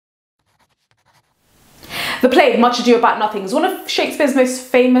The play, Much Ado About Nothing, is one of Shakespeare's most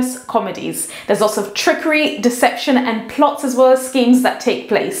famous comedies. There's lots of trickery, deception, and plots as well as schemes that take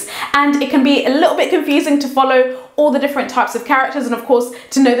place. And it can be a little bit confusing to follow all the different types of characters and of course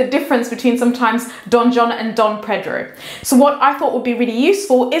to know the difference between sometimes Don John and Don Pedro. So what I thought would be really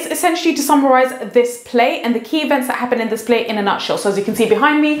useful is essentially to summarize this play and the key events that happen in this play in a nutshell. So as you can see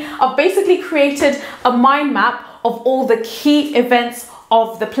behind me, I've basically created a mind map of all the key events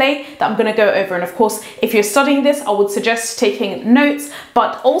of the play that I'm going to go over. And of course, if you're studying this, I would suggest taking notes,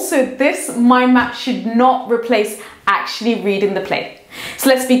 but also this mind map should not replace actually reading the play. So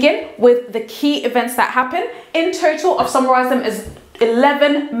let's begin with the key events that happen. In total, I've summarized them as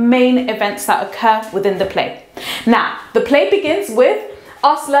 11 main events that occur within the play. Now, the play begins with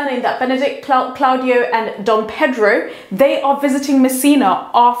us learning that Benedict, Claudio, and Don Pedro, they are visiting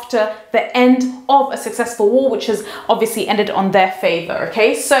Messina after the end of a successful war, which has obviously ended on their favor,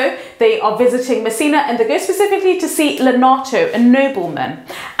 okay? So they are visiting Messina and they go specifically to see Leonato, a nobleman.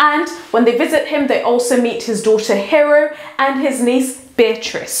 And when they visit him, they also meet his daughter Hero and his niece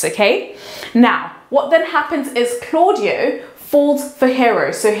Beatrice, okay? Now, what then happens is Claudio falls for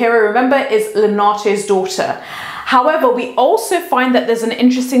Hero. So Hero, remember, is Leonato's daughter. However, we also find that there's an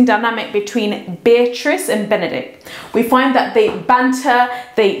interesting dynamic between Beatrice and Benedict. We find that they banter,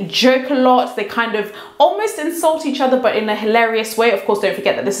 they joke a lot, they kind of almost insult each other, but in a hilarious way. Of course, don't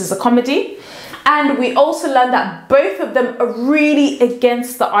forget that this is a comedy. And we also learn that both of them are really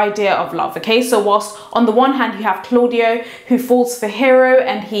against the idea of love, okay? So whilst on the one hand, you have Claudio who falls for Hero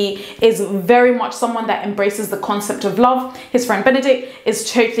and he is very much someone that embraces the concept of love. His friend Benedict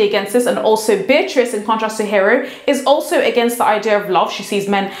is totally against this. And also Beatrice, in contrast to Hero, is also against the idea of love. She sees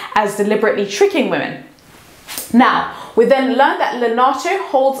men as deliberately tricking women. Now, we then learn that Leonato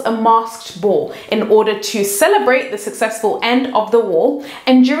holds a masked ball in order to celebrate the successful end of the war.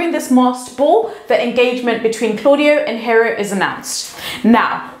 And during this masked ball, the engagement between Claudio and Hero is announced.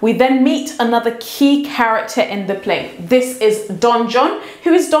 Now, we then meet another key character in the play. This is Don John,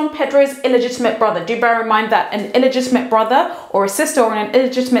 who is Don Pedro's illegitimate brother. Do bear in mind that an illegitimate brother or a sister or an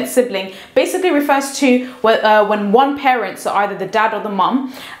illegitimate sibling basically refers to when one parent, so either the dad or the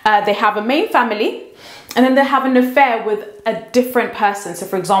mum, they have a main family, and then they have an affair with a different person. So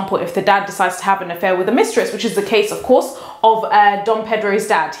for example, if the dad decides to have an affair with a mistress, which is the case, of course, of Don Pedro's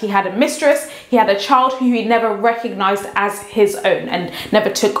dad. He had a mistress, he had a child who he never recognized as his own and never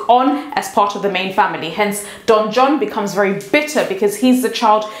took on as part of the main family. Hence, Don John becomes very bitter because he's the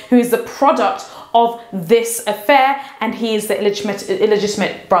child who is the product of this affair and he is the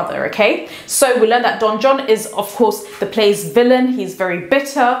illegitimate brother, okay? So we learn that Don John is, of course, the play's villain. He's very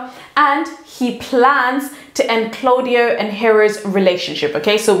bitter and he plans to end Claudio and Hero's relationship,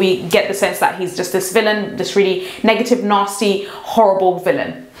 okay? So we get the sense that he's just this villain, this really negative, nasty, horrible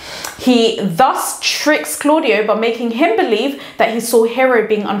villain. He thus tricks Claudio by making him believe that he saw Hero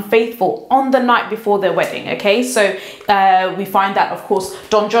being unfaithful on the night before their wedding, okay? So we find that, of course,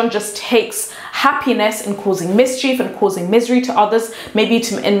 Don John just takes happiness in causing mischief and causing misery to others, maybe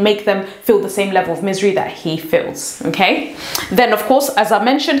to make them feel the same level of misery that he feels, okay? Then, of course, as I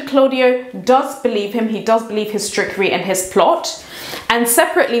mentioned, Claudio does believe him. He does believe his trickery and his plot. And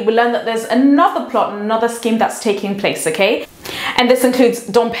separately, we learn that there's another plot and another scheme that's taking place, okay? And this includes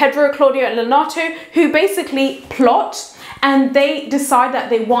Don Pedro, Claudio, and Leonato, who basically plot and they decide that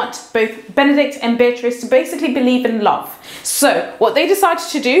they want both Benedict and Beatrice to basically believe in love. So what they decide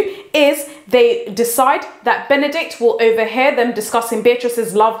to do is they decide that Benedict will overhear them discussing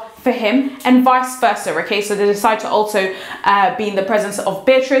Beatrice's love for him and vice versa, okay? So they decide to also be in the presence of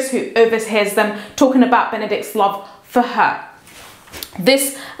Beatrice, who overhears them talking about Benedict's love for her.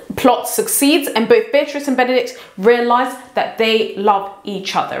 This plot succeeds and both Beatrice and Benedict realize that they love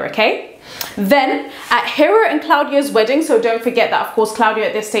each other, okay? Then at Hero and Claudio's wedding, so don't forget that of course Claudio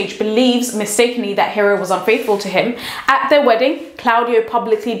at this stage believes mistakenly that Hero was unfaithful to him. At their wedding, Claudio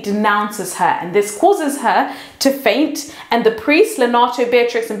publicly denounces her and this causes her to faint, and the priests Leonato,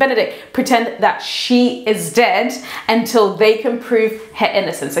 Beatrix and Benedict pretend that she is dead until they can prove her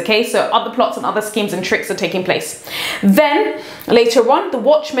innocence, okay? So other plots and other schemes and tricks are taking place. Then later on, the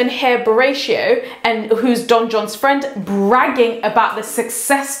watchman hear Horatio, and who's Don John's friend, bragging about the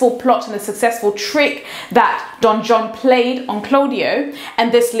successful plot and the successful trick that Don John played on Claudio,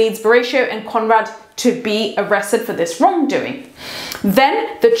 and this leads Horatio and Conrad to be arrested for this wrongdoing.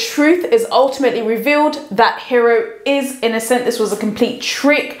 Then the truth is ultimately revealed that Hero is innocent. This was a complete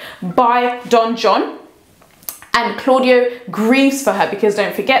trick by Don John. And Claudio grieves for her because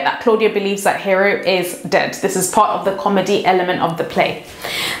don't forget that Claudio believes that Hero is dead. This is part of the comedy element of the play.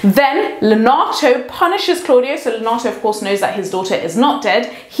 Then Leonato punishes Claudio. So Leonato, of course, knows that his daughter is not dead.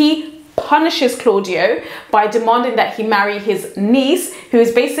 He punishes Claudio by demanding that he marry his niece, who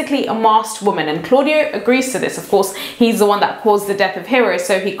is basically a masked woman. And Claudio agrees to this. Of course, he's the one that caused the death of Hero,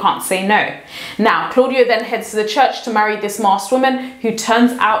 so he can't say no. Now, Claudio then heads to the church to marry this masked woman, who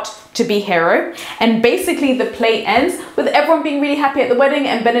turns out to be Hero. And basically the play ends with everyone being really happy at the wedding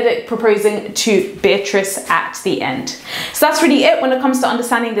and Benedict proposing to Beatrice at the end. So that's really it when it comes to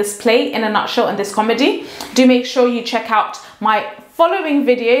understanding this play in a nutshell and this comedy. Do make sure you check out my following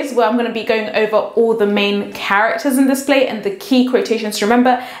videos where I'm going to be going over all the main characters in this play and the key quotations to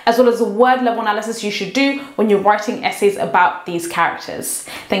remember, as well as the word level analysis you should do when you're writing essays about these characters.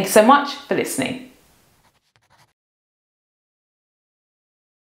 Thank you so much for listening.